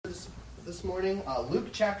this morning, Luke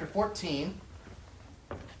chapter 14.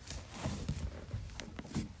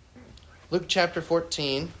 Luke chapter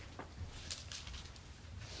 14.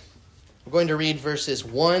 We're going to read verses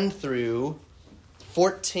 1 through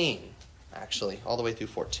 14, actually, all the way through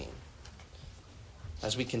 14,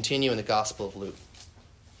 as we continue in the Gospel of Luke.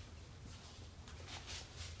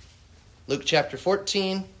 Luke chapter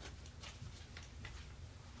 14,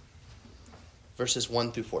 verses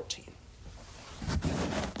 1 through 14.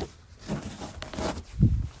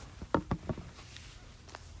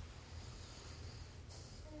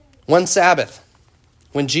 One Sabbath,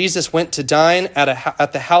 when Jesus went to dine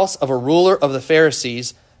at the house of a ruler of the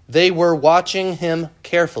Pharisees, they were watching him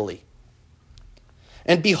carefully.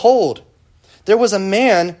 And behold, there was a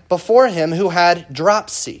man before him who had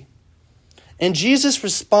dropsy. And Jesus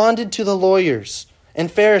responded to the lawyers and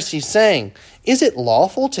Pharisees, saying, "Is it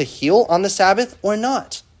lawful to heal on the Sabbath or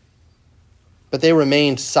not?" But they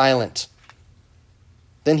remained silent.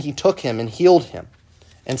 Then he took him and healed him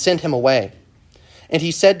and sent him away. And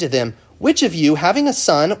he said to them, "Which of you, having a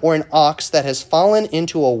son or an ox that has fallen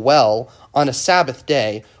into a well on a Sabbath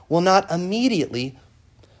day, will not immediately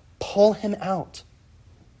pull him out?"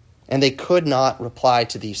 And they could not reply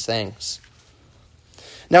to these things.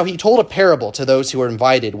 Now he told a parable to those who were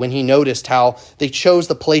invited when he noticed how they chose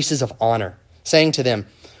the places of honor, saying to them,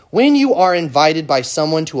 "When you are invited by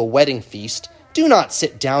someone to a wedding feast, do not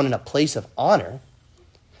sit down in a place of honor,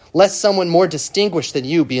 lest someone more distinguished than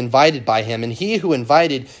you be invited by him, and he who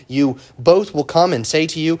invited you both will come and say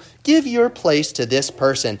to you, 'Give your place to this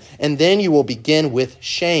person,' and then you will begin with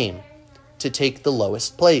shame to take the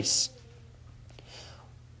lowest place.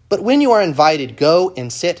 But when you are invited, go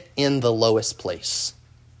and sit in the lowest place,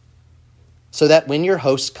 so that when your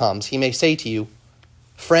host comes, he may say to you,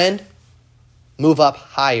 'Friend, move up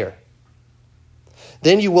higher.'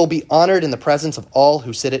 Then you will be honored in the presence of all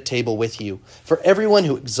who sit at table with you. For everyone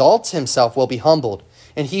who exalts himself will be humbled,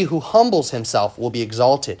 and he who humbles himself will be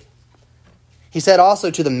exalted." He said also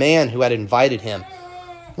to the man who had invited him,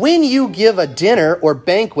 "When you give a dinner or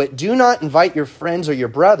banquet, do not invite your friends or your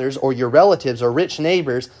brothers or your relatives or rich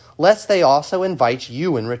neighbors, lest they also invite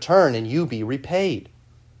you in return and you be repaid.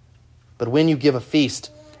 But when you give a feast,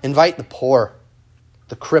 invite the poor,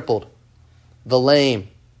 the crippled, the lame,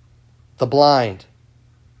 the blind,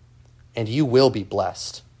 and you will be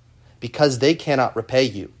blessed, because they cannot repay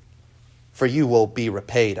you, for you will be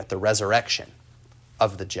repaid at the resurrection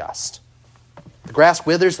of the just." The grass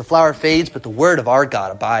withers, the flower fades, but the word of our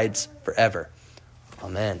God abides forever.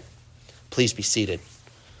 Amen. Please be seated.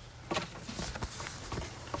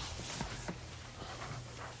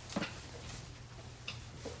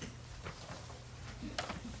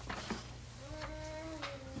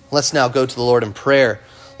 Let's now go to the Lord in prayer.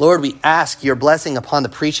 Lord, we ask your blessing upon the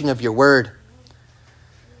preaching of your word.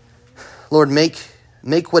 Lord, make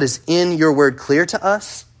what is in your word clear to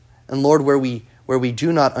us. And Lord, where we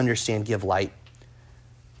do not understand, give light.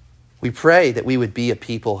 We pray that we would be a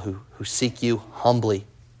people who seek you humbly,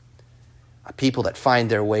 a people that find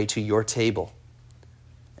their way to your table,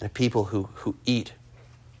 and a people who eat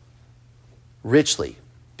richly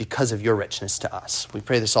because of your richness to us. We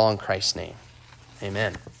pray this all in Christ's name.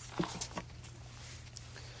 Amen.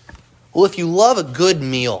 Well, if you love a good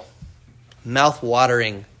meal,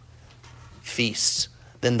 mouth-watering feast,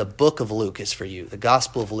 then the book of Luke is for you. The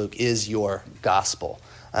Gospel of Luke is your gospel.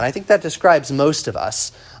 And I think that describes most of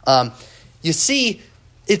us. You see,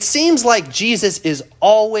 it seems like Jesus is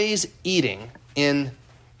always eating in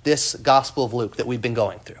this Gospel of Luke that we've been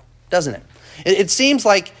going through, doesn't it? It seems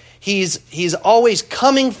like he's always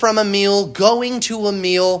coming from a meal, going to a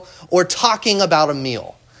meal, or talking about a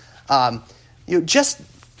meal.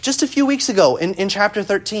 Just a few weeks ago in chapter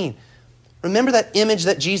 13, remember that image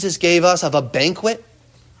that Jesus gave us of a banquet?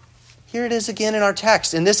 Here it is again in our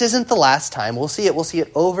text. And this isn't the last time. We'll see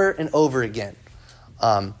it over and over again.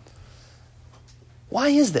 Why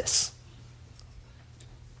is this?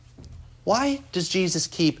 Why does Jesus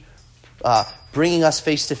keep bringing us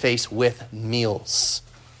face to face with meals,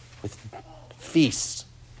 with feasts,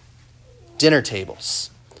 dinner tables?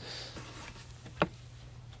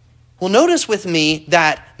 Well, notice with me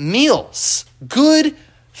that meals, good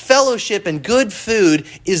fellowship and good food,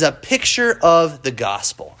 is a picture of the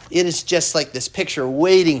gospel. It is just like this picture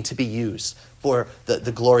waiting to be used for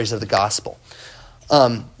the glories of the gospel.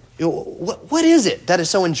 What is it that is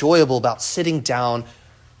so enjoyable about sitting down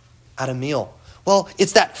at a meal? Well,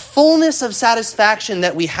 it's that fullness of satisfaction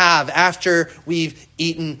that we have after we've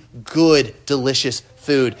eaten good, delicious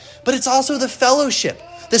food. But it's also the fellowship,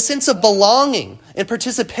 the sense of belonging and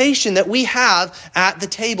participation that we have at the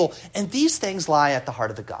table. And these things lie at the heart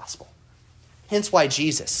of the gospel. Hence why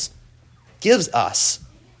Jesus gives us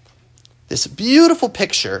this beautiful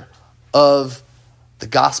picture of the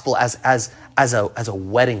gospel as a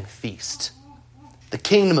wedding feast. The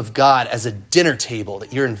kingdom of God as a dinner table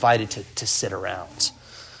that you're invited to sit around.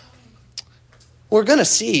 We're going to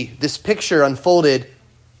see this picture unfolded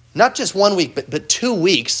not just 1 week, but 2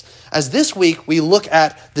 weeks. As this week we look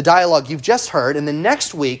at the dialogue you've just heard, and the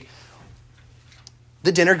next week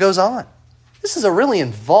the dinner goes on. This is a really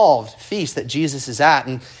involved feast that Jesus is at,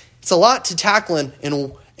 and it's a lot to tackle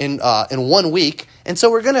in 1 week, and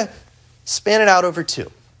so we're going to span it out over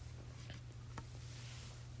 2.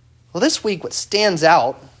 Well, this week what stands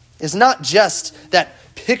out is not just that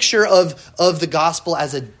picture of the gospel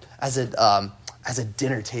as a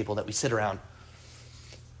dinner table that we sit around,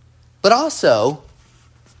 but also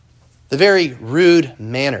the very rude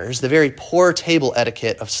manners, the very poor table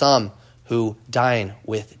etiquette of some who dine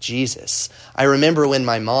with Jesus. I remember when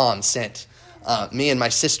my mom sent me and my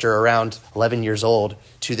sister, around 11 years old,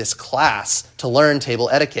 to this class to learn table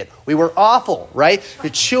etiquette. We were awful, right? We're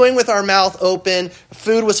chewing with our mouth open.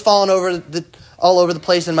 Food was falling all over the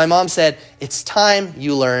place. And my mom said, it's time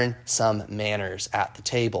you learn some manners at the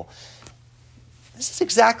table. This is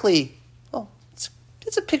exactly,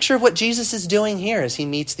 it's a picture of what Jesus is doing here as he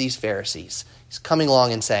meets these Pharisees. He's coming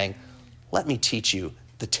along and saying, let me teach you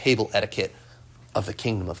the table etiquette of the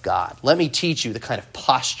kingdom of God. Let me teach you the kind of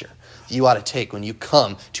posture that you ought to take when you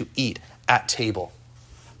come to eat at table.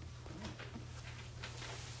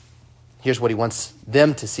 Here's what he wants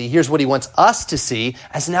them to see. Here's what he wants us to see,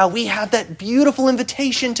 as now we have that beautiful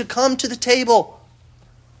invitation to come to the table.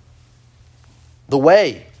 The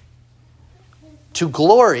way to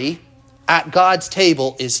glory at God's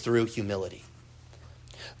table is through humility.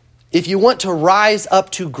 If you want to rise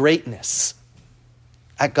up to greatness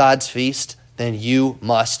at God's feast, then you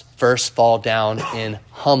must first fall down in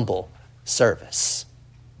humble service.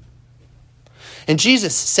 And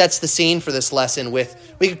Jesus sets the scene for this lesson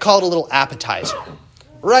with, we could call it a little appetizer.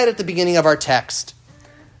 Right at the beginning of our text,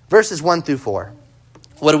 verses 1 through 4.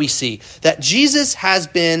 What do we see? That Jesus has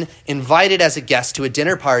been invited as a guest to a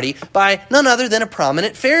dinner party by none other than a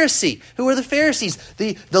prominent Pharisee. Who are the Pharisees?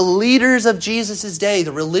 The leaders of Jesus' day,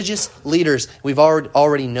 the religious leaders. We've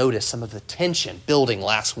already noticed some of the tension building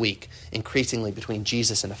last week, increasingly between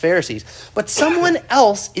Jesus and the Pharisees. But someone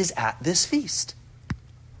else is at this feast.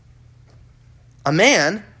 A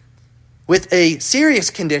man with a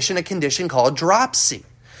serious condition, a condition called dropsy.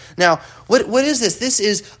 Now, what is this? This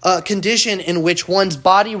is a condition in which one's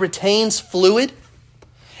body retains fluid,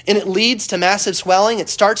 and it leads to massive swelling. It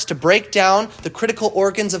starts to break down the critical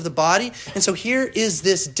organs of the body. And so here is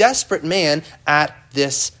this desperate man at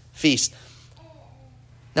this feast.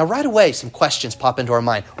 Now, right away, some questions pop into our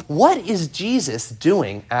mind. What is Jesus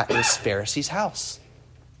doing at this Pharisee's house?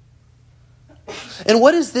 And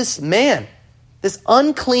what is this man, this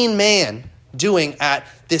unclean man, doing at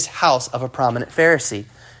this house of a prominent Pharisee?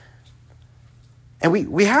 And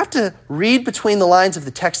we have to read between the lines of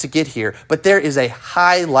the text to get here, but there is a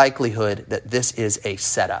high likelihood that this is a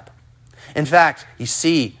setup. In fact, you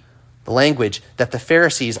see the language that the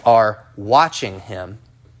Pharisees are watching him,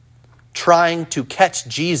 trying to catch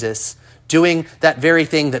Jesus doing that very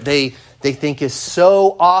thing that they think is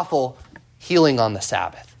so awful, healing on the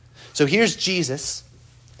Sabbath. So here's Jesus,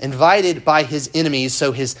 invited by his enemies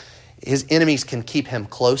so his enemies can keep him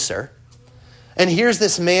closer. And here's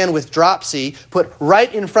this man with dropsy put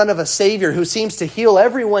right in front of a Savior who seems to heal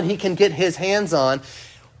everyone he can get his hands on.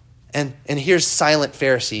 And here's silent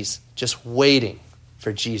Pharisees just waiting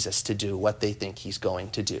for Jesus to do what they think he's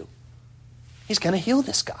going to do. He's going to heal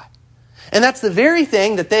this guy. And that's the very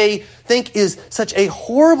thing that they think is such a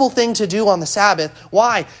horrible thing to do on the Sabbath.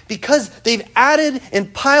 Why? Because they've added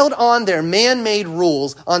and piled on their man-made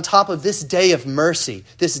rules on top of this day of mercy,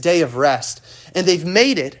 this day of rest. And they've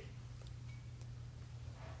made it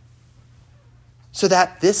so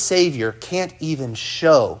that this Savior can't even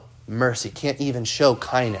show mercy, can't even show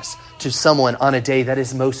kindness to someone on a day that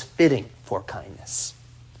is most fitting for kindness.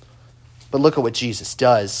 But look at what Jesus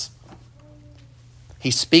does.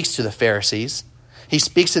 He speaks to the Pharisees. He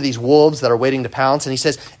speaks to these wolves that are waiting to pounce, and he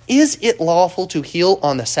says, is it lawful to heal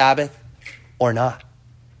on the Sabbath or not?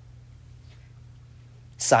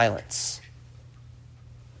 Silence.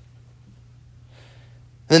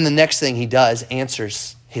 Then the next thing he does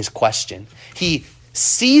answers his question. He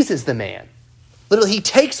seizes the man. Literally, he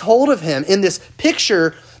takes hold of him in this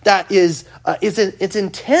picture that is it's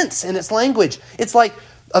intense in its language. It's like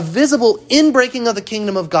a visible inbreaking of the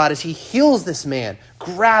kingdom of God as he heals this man,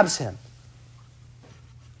 grabs him.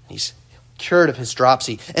 He's cured of his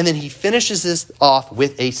dropsy. And then he finishes this off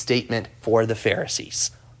with a statement for the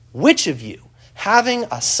Pharisees. Which of you having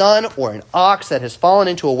a son or an ox that has fallen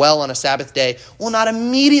into a well on a Sabbath day will not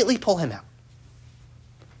immediately pull him out.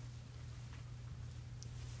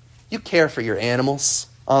 You care for your animals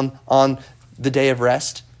on the day of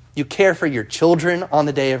rest. You care for your children on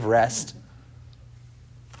the day of rest.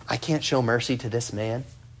 I can't show mercy to this man.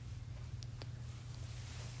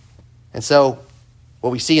 And so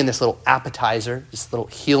what we see in this little appetizer, this little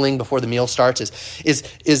healing before the meal starts,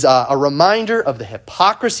 is a reminder of the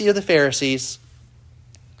hypocrisy of the Pharisees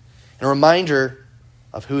and a reminder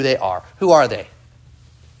of who they are. Who are they?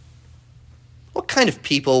 What kind of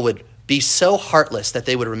people would be so heartless that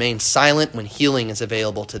they would remain silent when healing is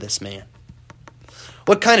available to this man?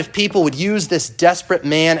 What kind of people would use this desperate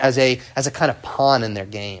man as a kind of pawn in their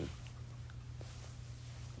game?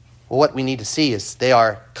 Well, what we need to see is they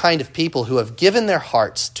are kind of people who have given their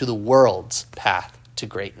hearts to the world's path to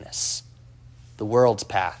greatness. The world's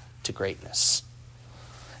path to greatness.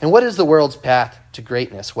 And what is the world's path to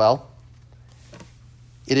greatness? Well,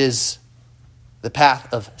 it is the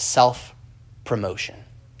path of self-promotion.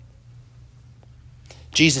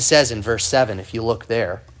 Jesus says in verse 7, if you look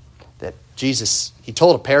there, that Jesus, he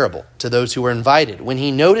told a parable to those who were invited when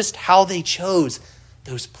he noticed how they chose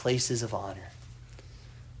those places of honor.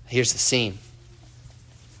 Here's the scene.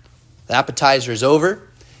 The appetizer is over,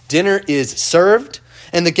 dinner is served,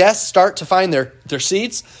 and the guests start to find their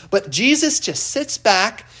seats, but Jesus just sits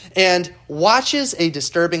back and watches a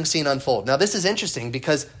disturbing scene unfold. Now this is interesting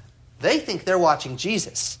because they think they're watching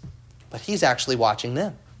Jesus, but he's actually watching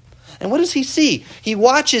them. And what does he see? He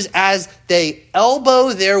watches as they elbow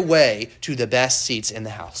their way to the best seats in the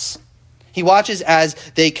house. He watches as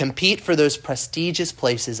they compete for those prestigious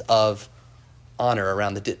places of honor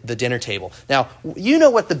around the dinner table. Now, you know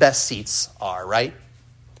what the best seats are, right?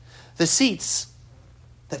 The seats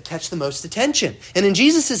that catch the most attention. And in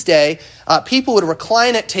Jesus' day, people would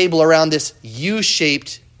recline at table around this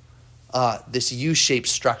U-shaped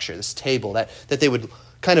structure, this table that they would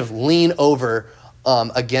kind of lean over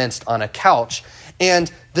against on a couch.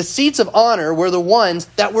 And the seats of honor were the ones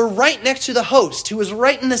that were right next to the host, who was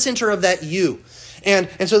right in the center of that U. And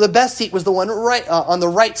so the best seat was the one right on the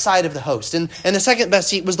right side of the host. And the second best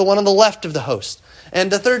seat was the one on the left of the host.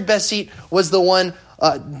 And the third best seat was the one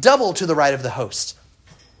double to the right of the host.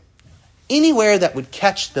 Anywhere that would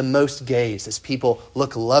catch the most gaze as people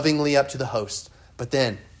look lovingly up to the host, but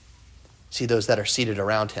then see those that are seated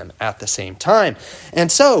around him at the same time. And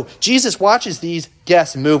so Jesus watches these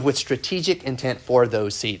guests move with strategic intent for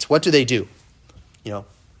those seats. What do?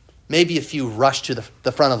 Maybe a few rush to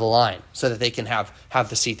the front of the line so that they can have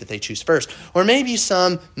the seat that they choose first. Or maybe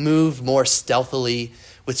some move more stealthily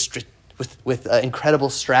with incredible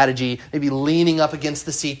strategy, maybe leaning up against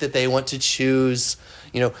the seat that they want to choose,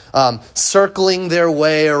 circling their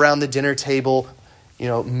way around the dinner table,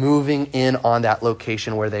 moving in on that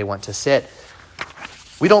location where they want to sit.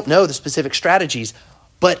 We don't know the specific strategies,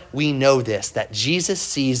 but we know this, that Jesus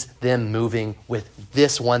sees them moving with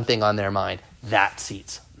this one thing on their mind: that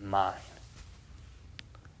seat's mine.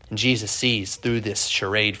 And Jesus sees through this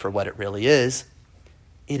charade for what it really is.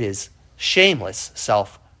 It is shameless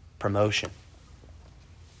self-promotion.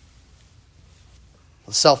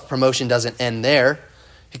 Well, self-promotion doesn't end there,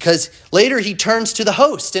 because later he turns to the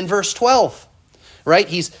host in verse 12. Right?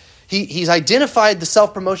 He's identified the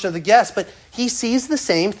self-promotion of the guest, but he sees the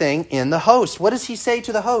same thing in the host. What does he say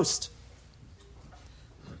to the host?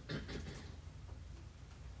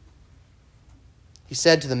 He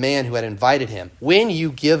said to the man who had invited him, "When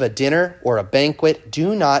you give a dinner or a banquet,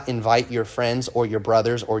 do not invite your friends or your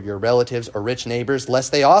brothers or your relatives or rich neighbors,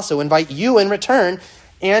 lest they also invite you in return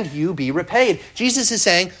and you be repaid." Jesus is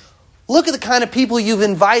saying, look at the kind of people you've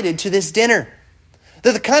invited to this dinner.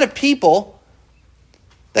 They're the kind of people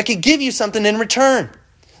that could give you something in return.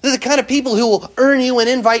 They're the kind of people who will earn you an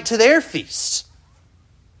invite to their feasts.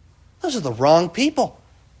 Those are the wrong people.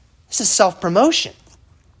 This is self-promotion.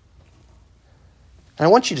 And I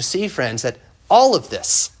want you to see, friends, that all of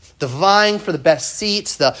this, the vying for the best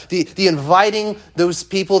seats, the inviting those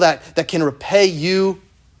people that can repay you,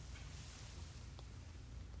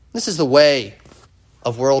 this is the way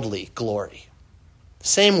of worldly glory. The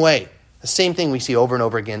same way. The same thing we see over and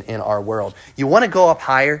over again in our world. You want to go up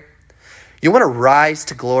higher? You want to rise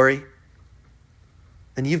to glory?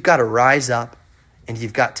 Then you've got to rise up and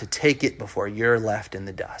you've got to take it before you're left in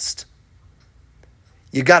the dust.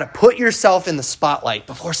 You've got to put yourself in the spotlight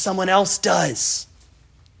before someone else does.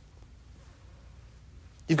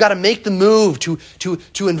 You've got to make the move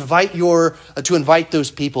to invite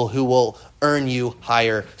those people who will earn you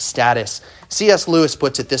higher status. C.S. Lewis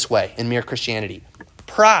puts it this way in Mere Christianity: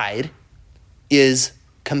 pride is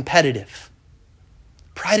competitive.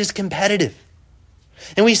 Pride is competitive.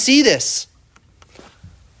 And we see this.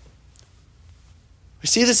 We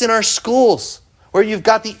see this in our schools, where you've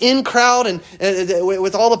got the in crowd and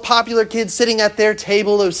with all the popular kids sitting at their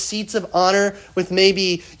table, those seats of honor with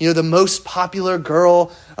maybe the most popular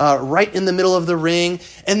girl right in the middle of the ring,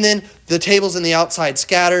 and then the tables on the outside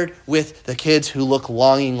scattered with the kids who look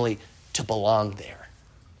longingly to belong there.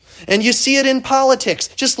 And you see it in politics.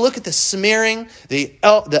 Just look at the smearing, the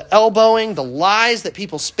elbowing, the lies that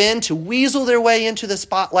people spin to weasel their way into the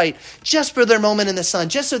spotlight just for their moment in the sun,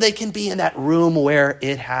 just so they can be in that room where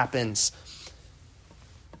it happens.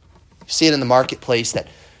 You see it in the marketplace, that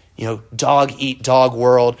dog eat dog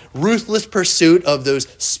world, ruthless pursuit of those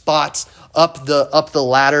spots up the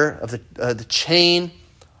ladder of the chain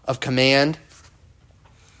of command.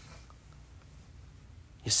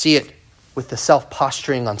 You see it with the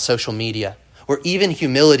self-posturing on social media, where even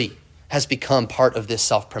humility has become part of this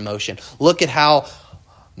self-promotion. Look at how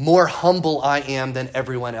more humble I am than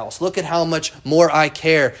everyone else. Look at how much more I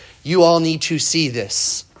care. You all need to see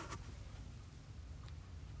this.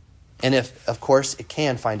 And of course, it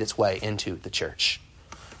can find its way into the church,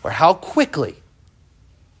 where how quickly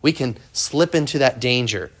we can slip into that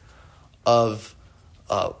danger of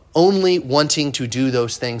only wanting to do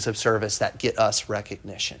those things of service that get us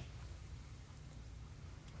recognition.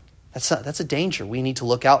 That's a danger we need to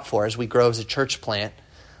look out for as we grow as a church plant.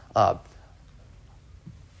 I'm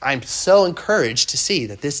so encouraged to see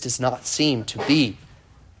that this does not seem to be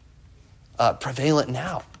prevalent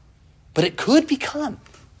now. But it could become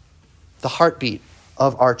the heartbeat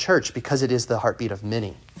of our church, because it is the heartbeat of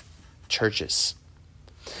many churches.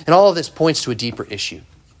 And all of this points to a deeper issue,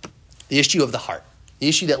 the issue of the heart, the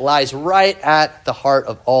issue that lies right at the heart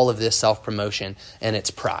of all of this self-promotion, and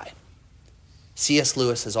it's pride. C.S.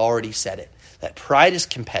 Lewis has already said it, that pride is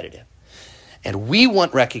competitive. And we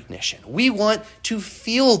want recognition. We want to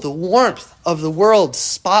feel the warmth of the world's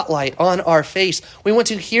spotlight on our face. We want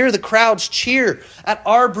to hear the crowds cheer at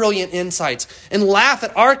our brilliant insights and laugh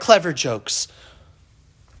at our clever jokes.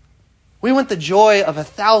 We want the joy of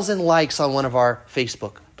 1,000 likes on one of our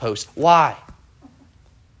Facebook posts. Why?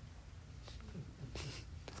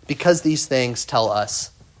 Because these things tell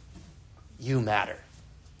us, you matter.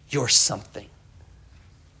 You're something.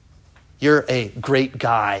 You're a great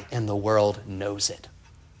guy, and the world knows it.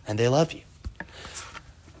 And they love you.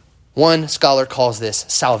 One scholar calls this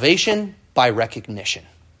salvation by recognition.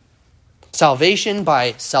 Salvation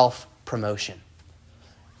by self-promotion.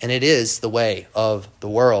 And it is the way of the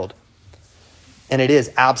world. And it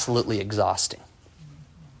is absolutely exhausting.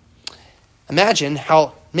 Imagine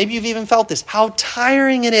how, maybe you've even felt this, how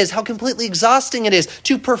tiring it is, how completely exhausting it is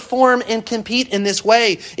to perform and compete in this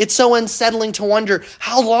way. It's so unsettling to wonder,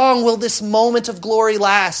 how long will this moment of glory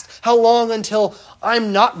last? How long until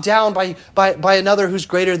I'm knocked down by another who's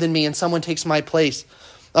greater than me and someone takes my place?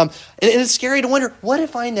 And it's scary to wonder, what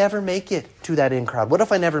if I never make it to that in crowd? What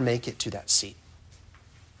if I never make it to that seat?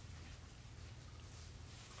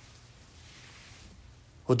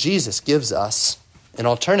 Well, Jesus gives us an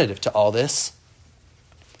alternative to all this.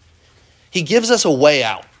 He gives us a way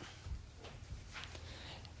out.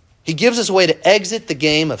 He gives us a way to exit the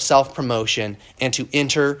game of self-promotion and to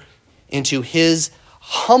enter into his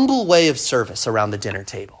humble way of service around the dinner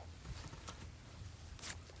table.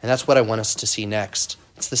 And that's what I want us to see next.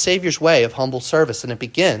 It's the Savior's way of humble service, and it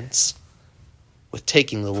begins with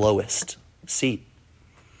taking the lowest seat.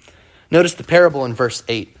 Notice the parable in verse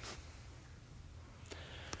 8.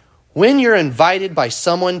 When you're invited by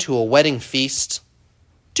someone to a wedding feast,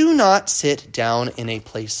 do not sit down in a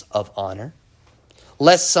place of honor,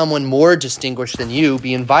 lest someone more distinguished than you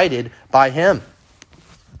be invited by him.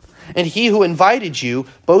 And he who invited you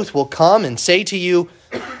both will come and say to you,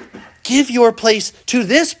 give your place to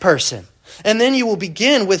this person. And then you will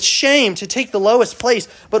begin with shame to take the lowest place.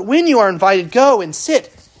 But when you are invited, go and sit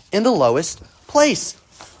in the lowest place.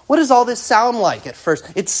 What does all this sound like at first?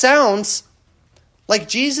 It sounds like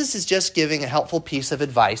Jesus is just giving a helpful piece of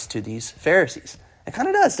advice to these Pharisees. It kind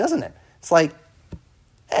of does, doesn't it? It's like,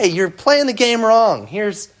 hey, you're playing the game wrong.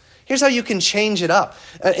 Here's how you can change it up.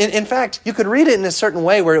 In fact, you could read it in a certain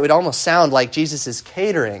way where it would almost sound like Jesus is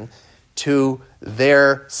catering to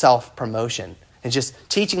their self-promotion and just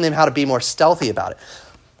teaching them how to be more stealthy about it.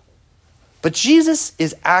 But Jesus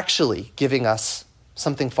is actually giving us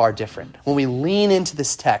something far different. When we lean into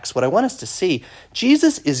this text, what I want us to see,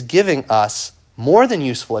 Jesus is giving us more than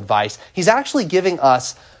useful advice. He's actually giving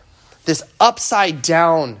us this upside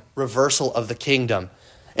down reversal of the kingdom.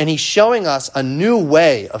 And he's showing us a new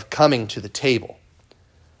way of coming to the table.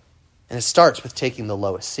 And it starts with taking the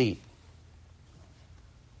lowest seat.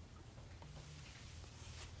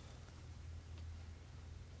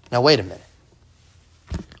 Now wait a minute.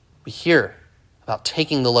 We hear about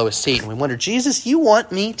taking the lowest seat, and we wonder, Jesus, you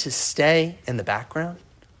want me to stay in the background?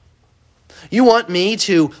 You want me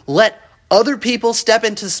to let other people step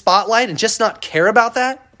into the spotlight and just not care about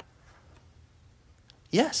that?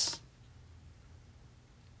 Yes.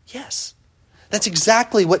 Yes. That's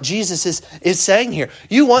exactly what Jesus is saying here.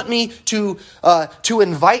 You want me to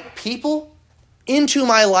invite people into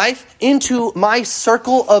my life, into my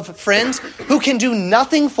circle of friends who can do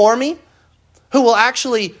nothing for me, who will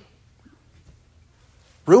actually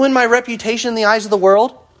ruin my reputation in the eyes of the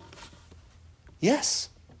world? Yes.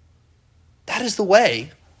 That is the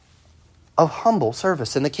way of humble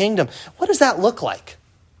service in the kingdom. What does that look like?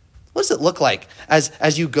 What does it look like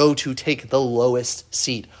as you go to take the lowest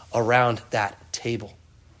seat around that table?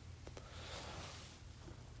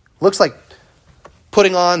 Looks like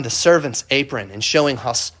putting on the servant's apron and showing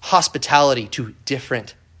hospitality to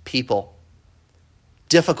different people,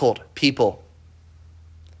 difficult people.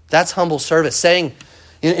 That's humble service.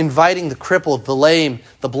 Inviting the crippled, the lame,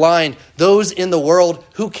 the blind, those in the world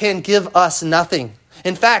who can give us nothing.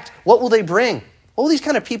 In fact, what will they bring? What will these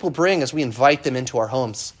kind of people bring as we invite them into our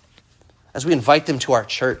homes? As we invite them to our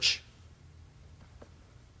church?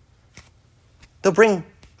 They'll bring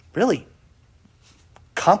really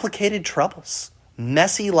complicated troubles,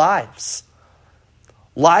 messy lives.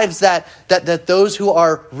 Lives that those who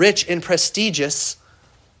are rich and prestigious,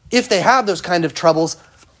 if they have those kind of troubles,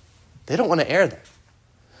 they don't want to air them.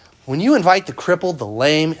 When you invite the crippled, the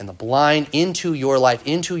lame, and the blind into your life,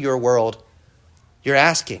 into your world, you're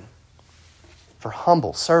asking for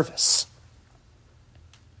humble service.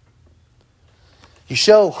 You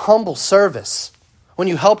show humble service when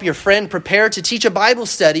you help your friend prepare to teach a Bible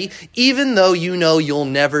study, even though you know you'll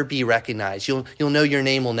never be recognized. You'll know your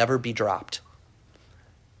name will never be dropped.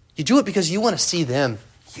 You do it because you want to see them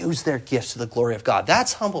use their gifts to the glory of God.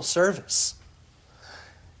 That's humble service.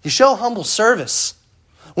 You show humble service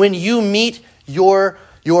when you meet your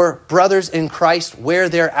brothers in Christ where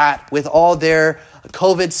they're at with all their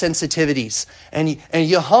COVID sensitivities. And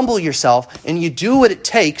you humble yourself and you do what it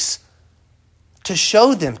takes to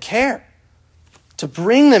show them care, to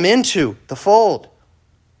bring them into the fold,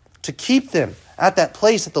 to keep them at that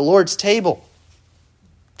place at the Lord's table.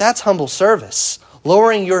 That's humble service.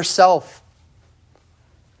 Lowering yourself,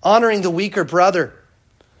 honoring the weaker brother.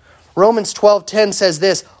 Romans 12:10 says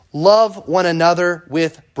this, love one another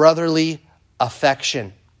with brotherly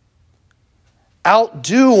affection.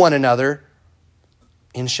 Outdo one another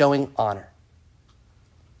in showing honor.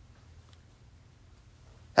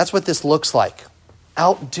 That's what this looks like.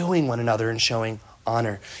 Outdoing one another in showing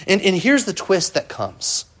honor. And here's the twist that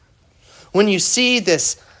comes. When you see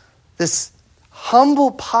this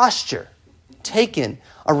humble posture taken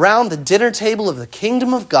around the dinner table of the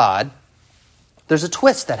kingdom of God, there's a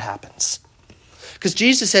twist that happens. Because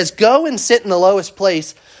Jesus says, go and sit in the lowest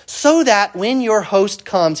place so that when your host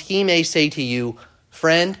comes, he may say to you,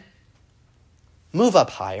 friend, move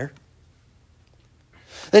up higher.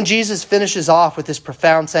 Then Jesus finishes off with this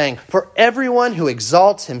profound saying, for everyone who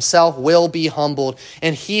exalts himself will be humbled,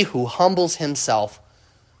 and he who humbles himself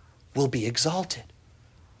will be exalted.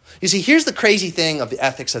 You see, here's the crazy thing of the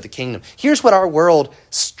ethics of the kingdom. Here's what our world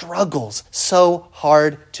struggles so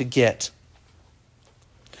hard to get.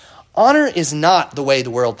 Honor is not the way the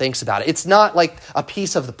world thinks about it. It's not like a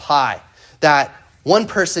piece of the pie that one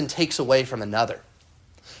person takes away from another.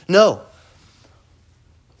 No.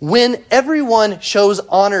 When everyone shows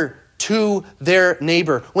honor to their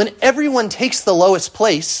neighbor, when everyone takes the lowest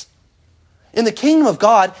place, in the kingdom of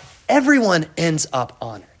God, everyone ends up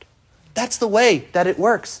honored. That's the way that it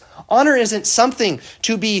works. Honor isn't something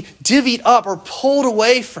to be divvied up or pulled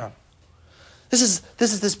away from. This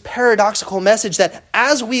is this paradoxical message that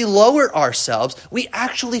as we lower ourselves, we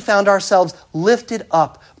actually found ourselves lifted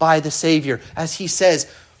up by the Savior. As he says,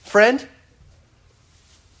 friend,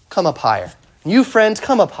 come up higher. You friends,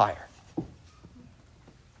 come up higher.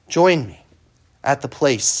 Join me at the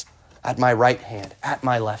place at my right hand, at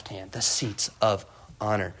my left hand, the seats of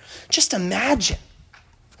honor. Just imagine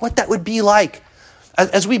what that would be like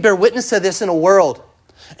as we bear witness to this in a world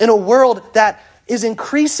that is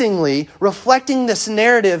increasingly reflecting this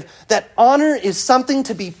narrative that honor is something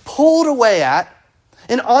to be pulled away at,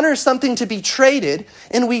 and honor is something to be traded,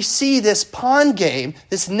 and we see this pawn game,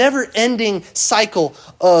 this never-ending cycle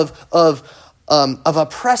of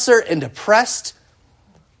oppressor and oppressed,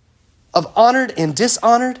 of honored and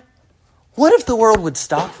dishonored. What if the world would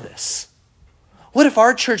stop this? What if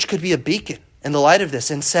our church could be a beacon in the light of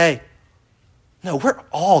this and say, no, we're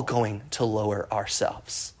all going to lower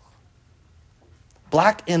ourselves.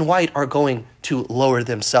 Black and white are going to lower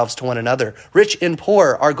themselves to one another. Rich and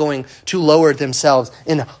poor are going to lower themselves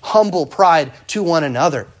in humble pride to one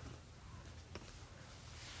another.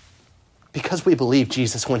 Because we believe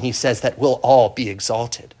Jesus when he says that we'll all be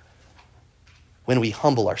exalted when we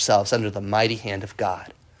humble ourselves under the mighty hand of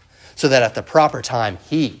God, so that at the proper time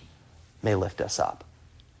he may lift us up.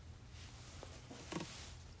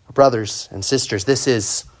 Brothers and sisters, this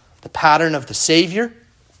is the pattern of the Savior,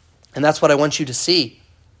 and that's what I want you to see.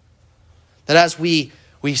 That as we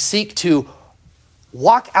seek to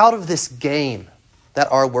walk out of this game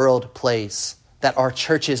that our world plays, that our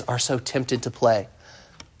churches are so tempted to play,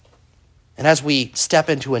 and as we step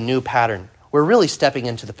into a new pattern, we're really stepping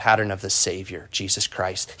into the pattern of the Savior, Jesus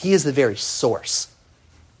Christ. He is the very source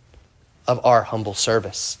of our humble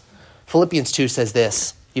service. Philippians 2 says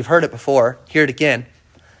this. You've heard it before. Hear it again.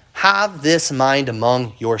 Have this mind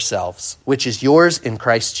among yourselves, which is yours in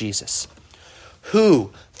Christ Jesus,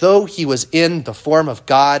 who, though he was in the form of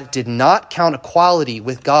God, did not count equality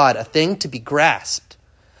with God a thing to be grasped,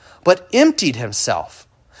 but emptied himself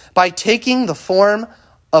by taking the form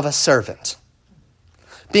of a servant,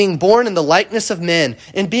 being born in the likeness of men,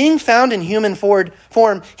 and being found in human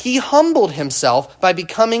form, he humbled himself by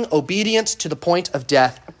becoming obedient to the point of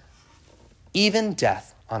death, even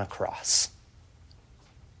death on a cross.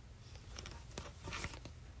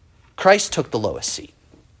 Christ took the lowest seat.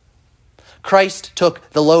 Christ took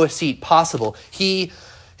the lowest seat possible. He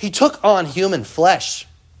took on human flesh,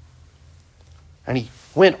 and he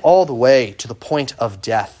went all the way to the point of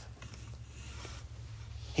death.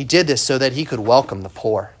 He did this so that he could welcome the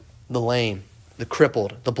poor, the lame, the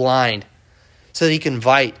crippled, the blind, so that he can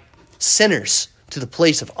invite sinners to the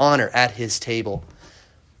place of honor at his table.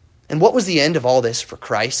 And what was the end of all this for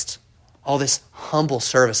Christ? All this humble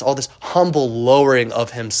service, all this humble lowering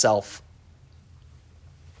of himself.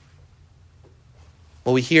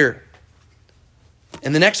 Well, we hear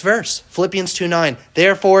in the next verse, Philippians 2:9,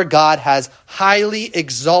 therefore God has highly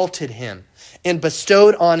exalted him and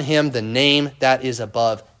bestowed on him the name that is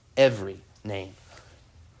above every name.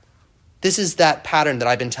 This is that pattern that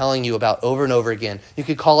I've been telling you about over and over again. You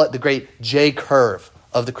could call it the great J curve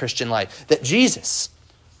of the Christian life. That Jesus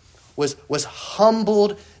was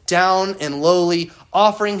humbled down and lowly,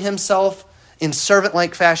 offering himself in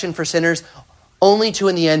servant-like fashion for sinners, only to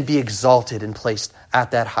in the end be exalted and placed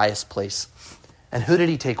at that highest place. And who did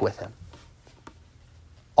he take with him?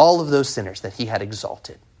 All of those sinners that he had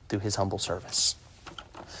exalted through his humble service.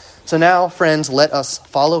 So now, friends, let us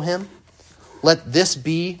follow him. Let this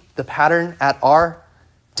be the pattern at our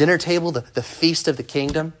dinner table, the feast of the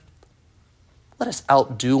kingdom. Let us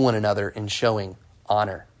outdo one another in showing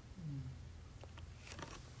honor.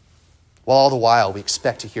 While all the while we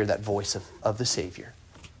expect to hear that voice of the Savior.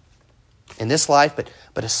 In this life,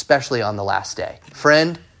 but especially on the last day.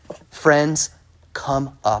 Friends,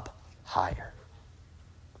 come up higher.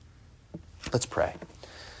 Let's pray.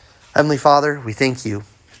 Heavenly Father, we thank you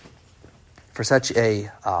for such a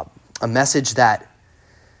message that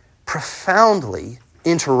profoundly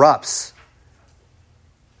interrupts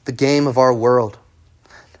the game of our world,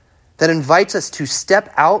 that invites us to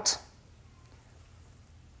step out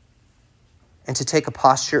and to take a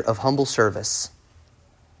posture of humble service,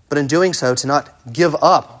 but in doing so, to not give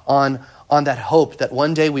up on that hope that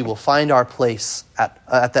one day we will find our place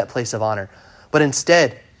at that place of honor, but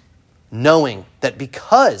instead knowing that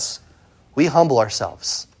because we humble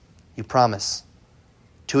ourselves, you promise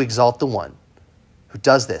to exalt the one who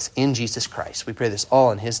does this in Jesus Christ. We pray this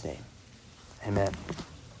all in his name. Amen.